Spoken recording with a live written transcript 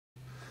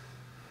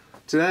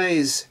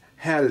Today's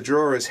how to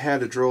draw is how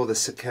to draw the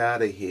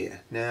cicada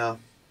here. Now,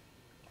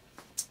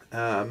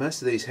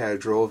 most of these how to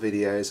draw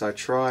videos I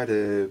try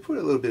to put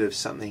a little bit of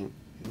something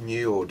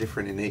new or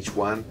different in each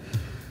one.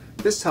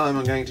 This time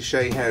I'm going to show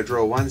you how to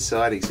draw one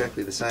side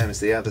exactly the same as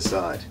the other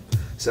side.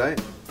 So,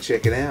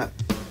 check it out.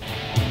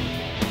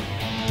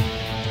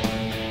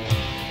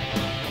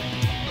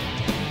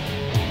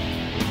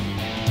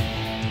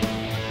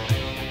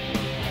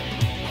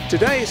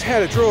 Today's how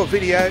to draw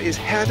video is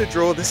how to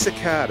draw the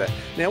cicada.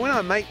 Now when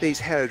I make these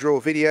how to draw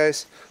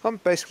videos, I'm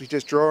basically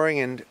just drawing,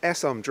 and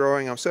as I'm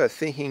drawing I'm sort of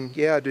thinking,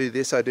 yeah, I do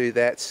this, I do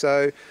that.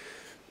 So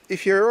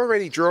if you're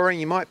already drawing,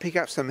 you might pick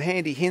up some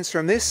handy hints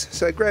from this.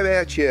 So grab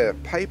out your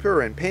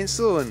paper and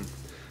pencil and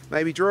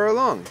maybe draw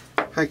along.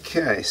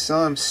 Okay, so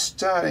I'm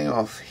starting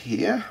off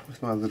here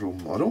with my little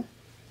model.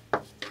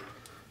 A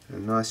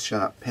nice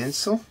sharp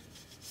pencil.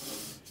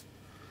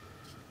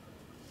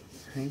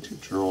 I'm going to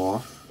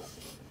draw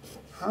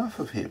half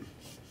of him.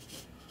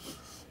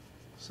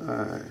 So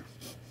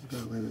I've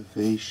got a little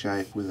V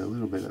shape with a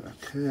little bit of a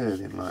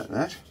curve in like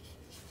that.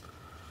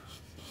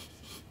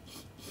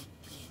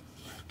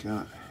 I've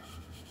got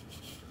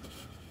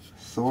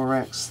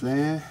thorax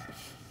there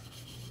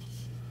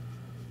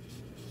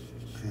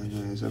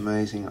and those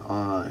amazing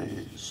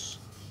eyes.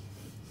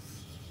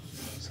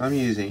 So I'm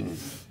using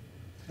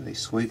really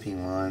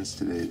sweeping lines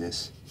to do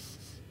this.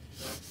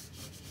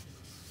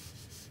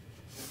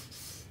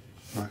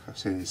 Like I've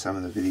said in some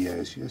of the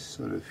videos, you just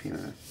sort of,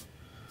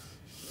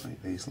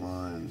 make these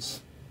lines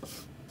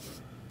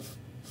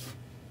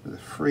with a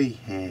free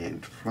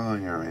hand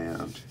flowing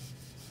around.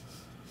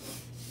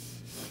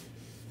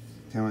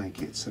 You don't want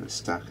to get sort of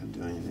stuck in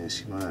doing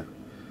this. You want to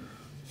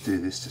do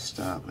this to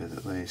start with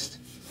at least.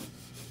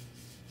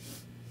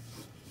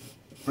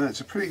 Well,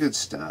 it's a pretty good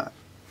start.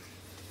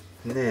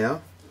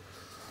 Now,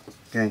 I'm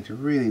going to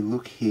really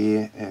look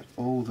here at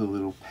all the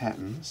little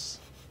patterns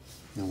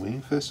in the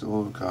wing. First of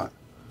all, we've got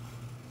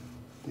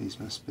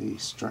these must be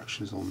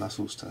structures or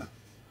muscles to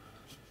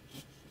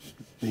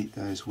beat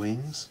those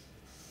wings.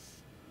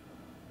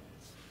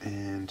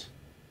 And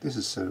this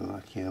is sort of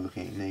like,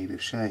 looking at negative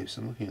shapes.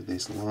 I'm looking at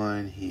this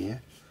line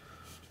here.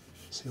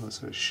 See what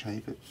sort of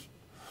shape it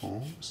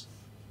forms.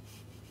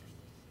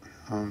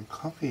 I'm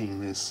copying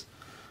this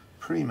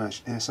pretty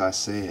much as I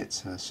see it.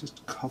 So it's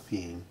just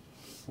copying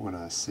what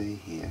I see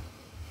here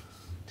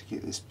to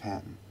get this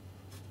pattern.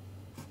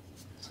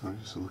 So I'm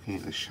just looking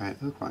at the shape.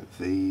 They look like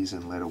V's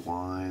and letter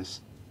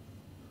Y's.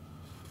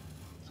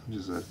 I'm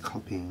just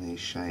copying these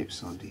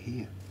shapes onto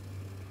here.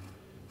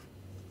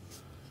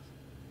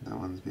 That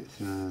one's a bit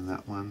thinner than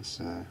that one,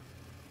 so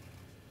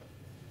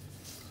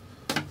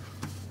I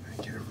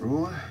get a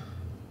ruler.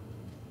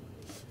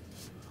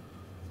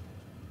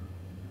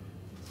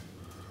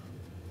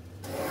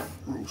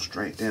 Rule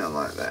straight down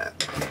like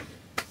that.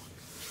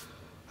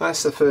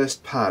 That's the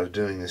first part of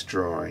doing this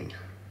drawing.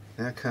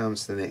 Now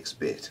comes the next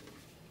bit.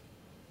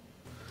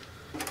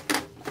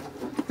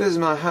 This is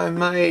my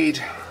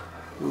homemade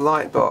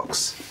light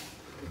box.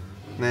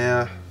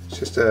 Now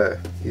it's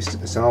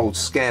an old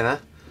scanner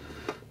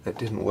that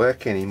didn't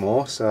work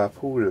anymore, so I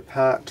pulled it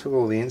apart, took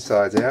all the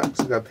insides out.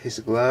 So I've got a piece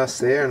of glass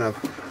there and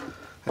I've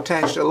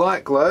attached a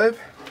light globe.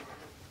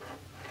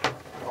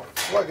 I'll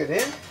plug it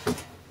in.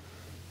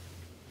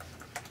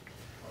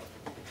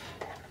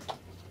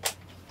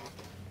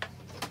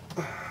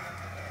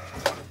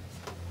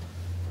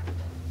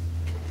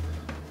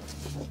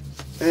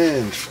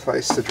 And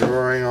place the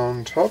drawing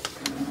on top.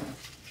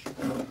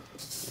 I'll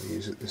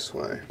use it this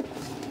way.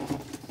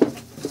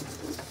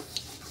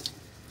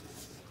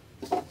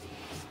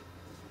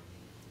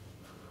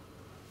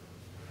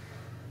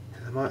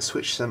 And I might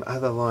switch some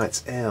other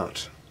lights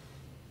out.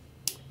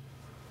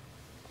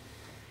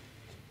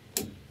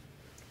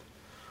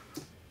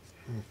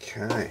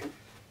 Okay.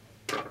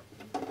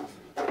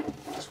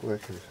 It's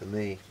working for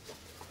me.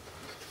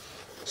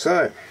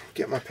 So,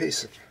 get my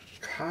piece of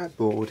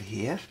cardboard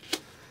here.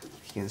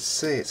 You can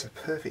see it's a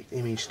perfect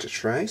image to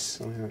trace.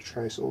 I'm going to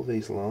trace all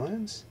these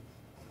lines.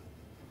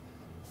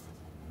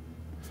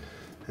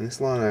 And this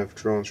line I've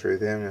drawn through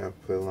there, I'm going to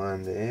put a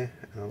line there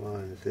and a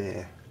line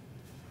there.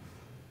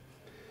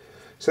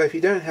 So if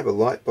you don't have a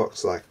light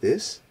box like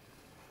this,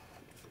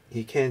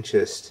 you can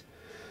just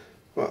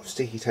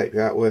sticky tape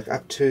your artwork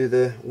up to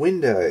the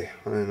window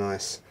on a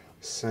nice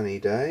sunny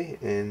day,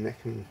 and that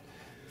can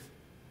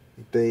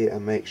be a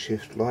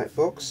makeshift light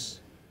box.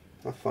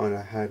 I find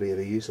I hardly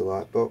ever use a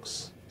light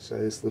box, so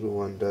this little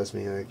one does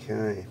me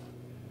okay.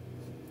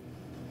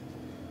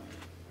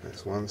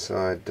 That's one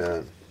side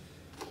done.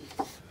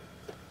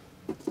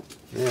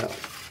 Now,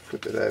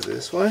 flip it over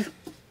this way.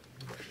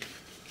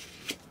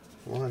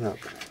 Line up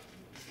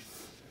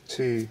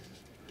two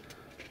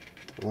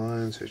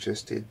lines we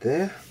just did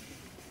there.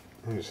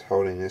 I'm just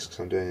holding this because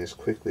I'm doing this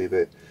quickly,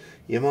 but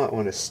you might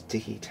want to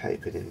sticky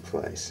tape it in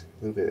place.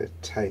 A little bit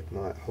of tape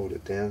might hold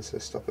it down, so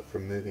stop it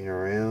from moving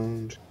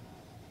around.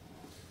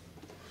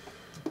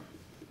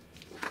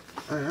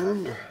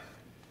 And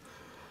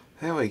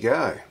there we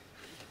go.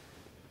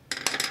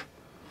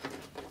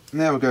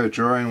 Now we've got a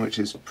drawing which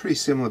is pretty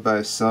similar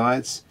both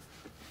sides.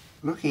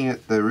 Looking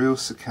at the real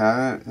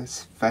cicada,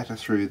 it's fatter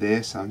through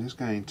there, so I'm just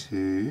going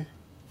to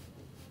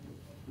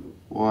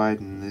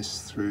widen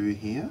this through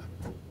here.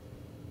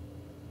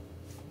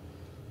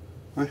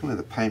 Working with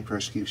a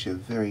paintbrush gives you a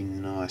very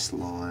nice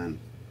line.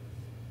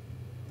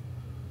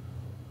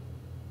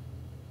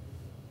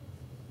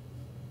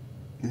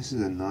 This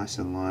is a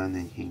nicer line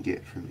than you can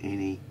get from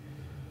any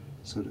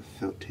sort of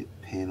felt tip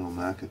pen or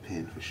marker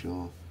pen for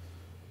sure.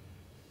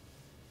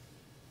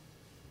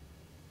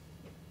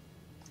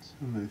 So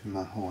I'm moving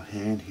my whole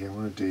hand here. I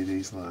want to do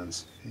these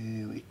lines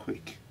fairly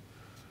quick.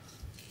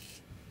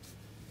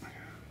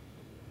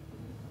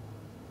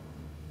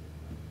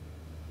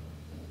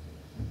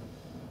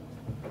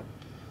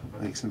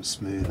 Makes them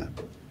smoother.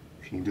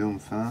 If you can do them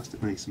fast,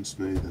 it makes them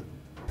smoother.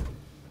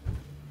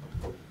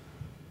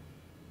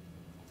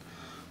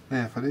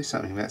 Now if I do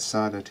something that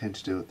side, I tend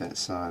to do it that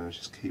side. I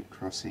just keep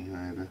crossing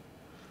over.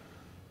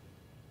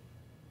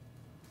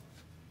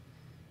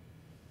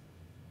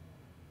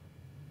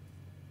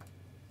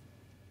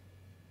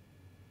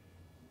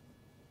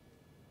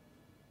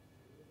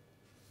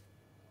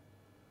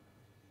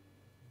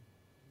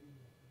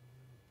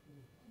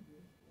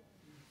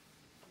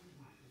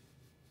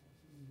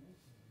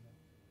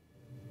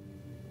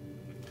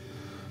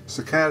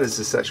 Cicadas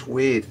are such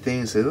weird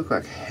things. They look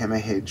like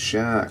hammerhead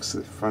sharks,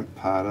 the front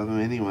part of them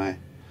anyway.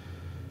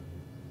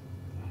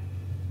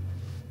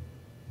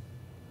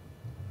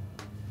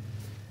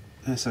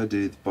 As I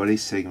do the body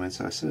segments,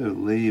 I sort of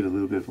leave a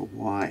little bit of a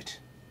white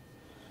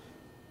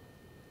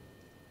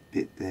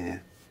bit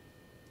there,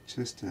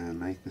 just to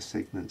make the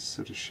segments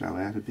sort of show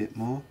out a bit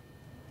more.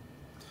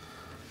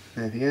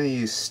 Now if you're going to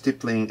use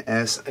stippling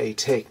as a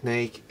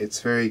technique,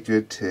 it's very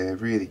good to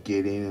really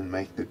get in and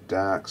make the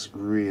darks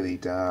really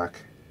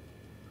dark.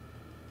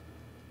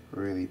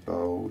 Really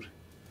bold. You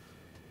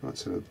want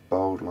sort of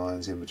bold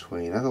lines in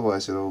between,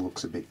 otherwise it all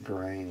looks a bit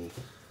grainy.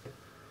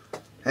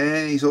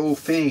 And he's all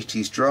finished,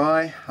 he's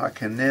dry. I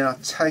can now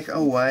take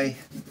away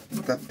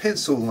the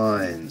pencil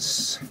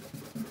lines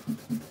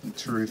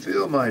to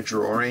reveal my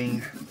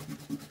drawing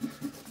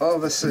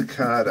of a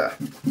cicada.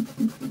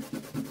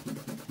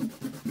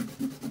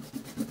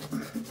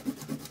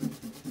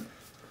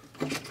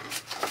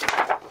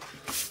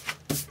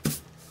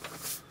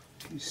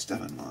 Two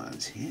stubborn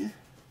lines here.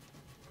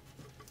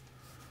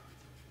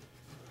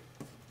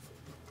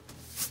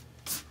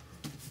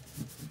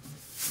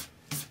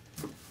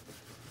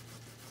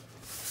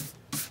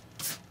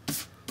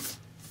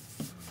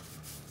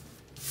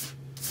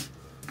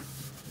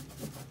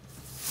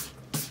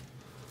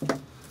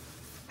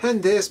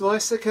 And there's my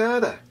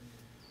cicada.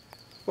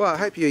 Well, I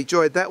hope you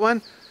enjoyed that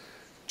one.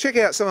 Check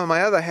out some of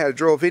my other how to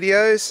draw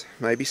videos.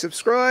 Maybe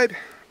subscribe,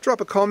 drop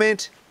a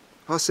comment.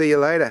 I'll see you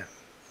later.